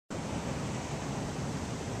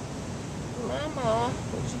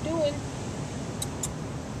What you doing?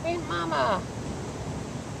 Hey, Mama.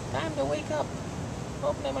 Time to wake up.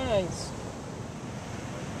 Open them eyes.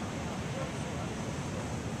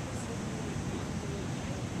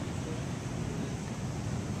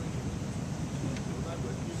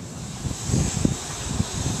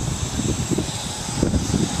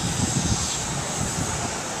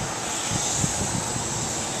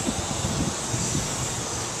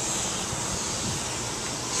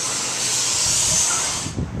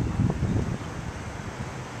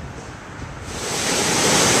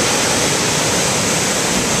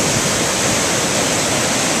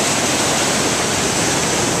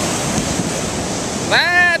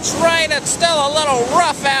 That's right, it's still a little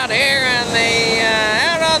rough out here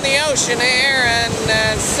out on the ocean here in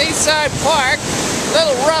Seaside Park. A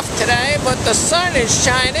little rough today, but the sun is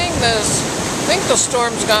shining. I think the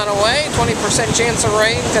storm's gone away. 20% chance of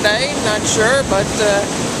rain today, not sure, but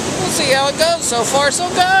we'll see how it goes. So far, so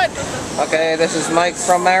good. Okay, this is Mike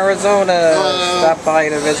from Arizona. Stopped by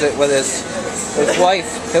to visit with his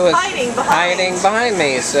wife, who is hiding behind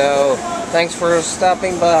me. So thanks for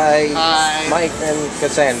stopping by. Hi. Mike and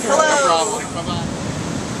Cassandra. Hello. No problem. Bye-bye.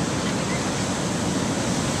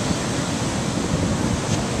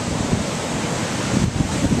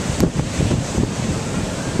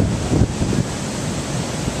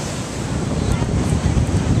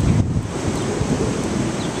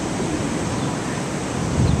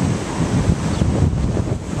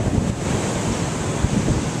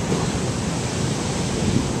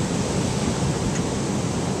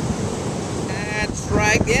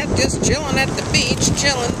 Right, yeah, just chilling at the beach,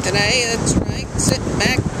 chilling today, that's right, sitting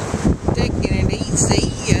back, taking it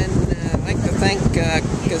easy, and I'd like to thank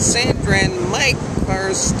Cassandra and Mike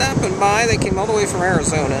for stopping by. They came all the way from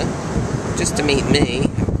Arizona just to meet me.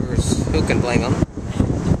 Of course, who can blame them?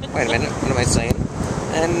 Wait a minute, what am I saying?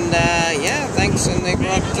 And yeah, thanks, and they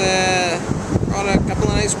brought a couple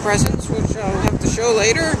of nice presents, which I'll have to show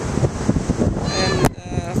later. And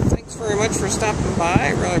thanks very much for stopping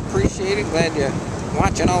by, really appreciate it, glad you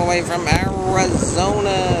watching all the way from Arizona.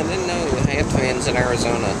 I didn't know you had fans in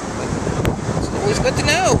Arizona, but it's always good to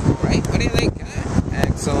know, right? What do you think?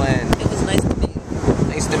 Excellent. It was nice to meet you.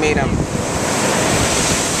 Nice to meet him.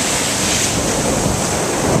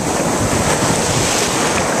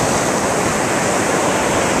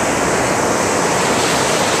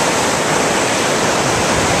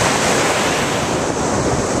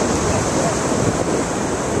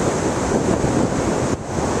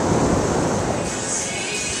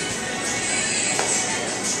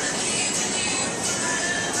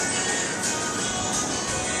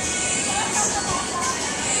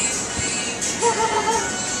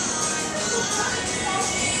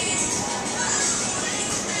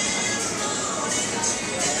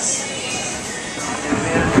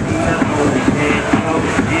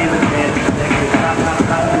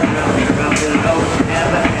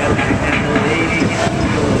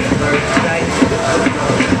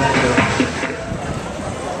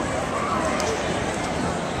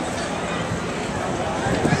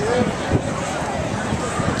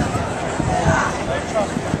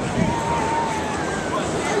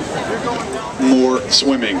 More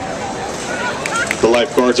swimming. The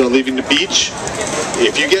lifeguards are leaving the beach.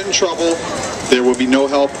 If you get in trouble, there will be no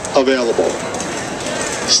help available.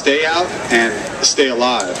 Stay out and stay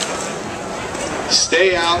alive.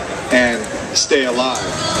 Stay out and stay alive.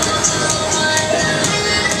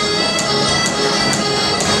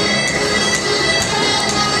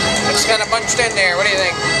 It's kind of bunched in there. What do you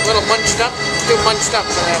think? A little bunched up? Too bunched up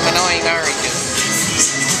for them annoying oranges.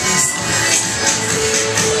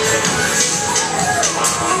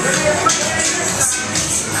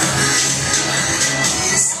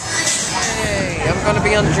 Hey, I'm going to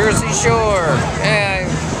be on Jersey Shore. Hey,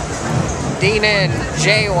 Deena and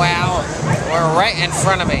jwoww were right in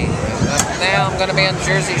front of me. Now I'm going to be on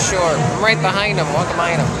Jersey Shore. I'm right behind them, walking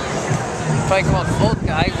behind them. If I come out, old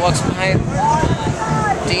guy walks behind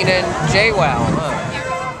Deena and jwoww. Huh?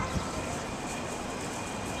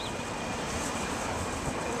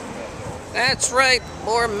 That's right,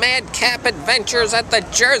 more madcap adventures at the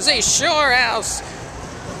Jersey Shore house.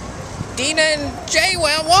 Deena and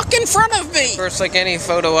jwoww walk in front of me. First, like any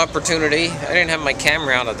photo opportunity, I didn't have my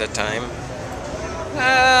camera out at the time.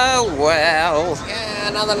 Oh, well. Yeah,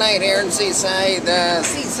 another night here in Seaside,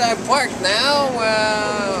 Seaside Park now.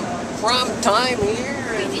 Prom time here,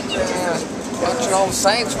 and watching all the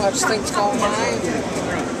sights, watch things go by,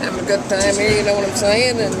 having a good time here, you know what I'm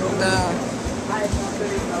saying? And,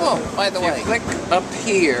 oh, by the way, click up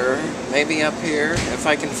here, maybe up here, if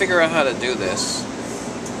I can figure out how to do this.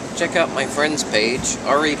 Check out my friend's page,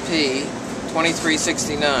 REP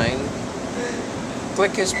 2369.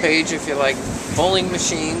 click his page if you like bowling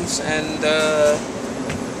machines and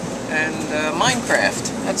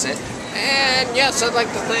Minecraft. That's it. And yes, I'd like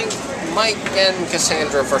to thank Mike and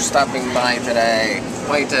Cassandra for stopping by today.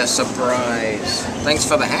 Quite a surprise. Thanks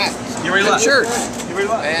for the hat. Good shirt.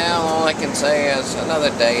 Well, all I can say is another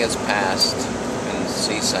day has passed in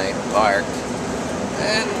Seaside Park.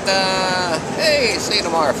 And, hey, see you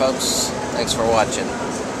tomorrow, folks. Thanks for watching.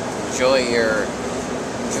 Enjoy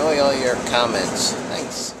all your comments.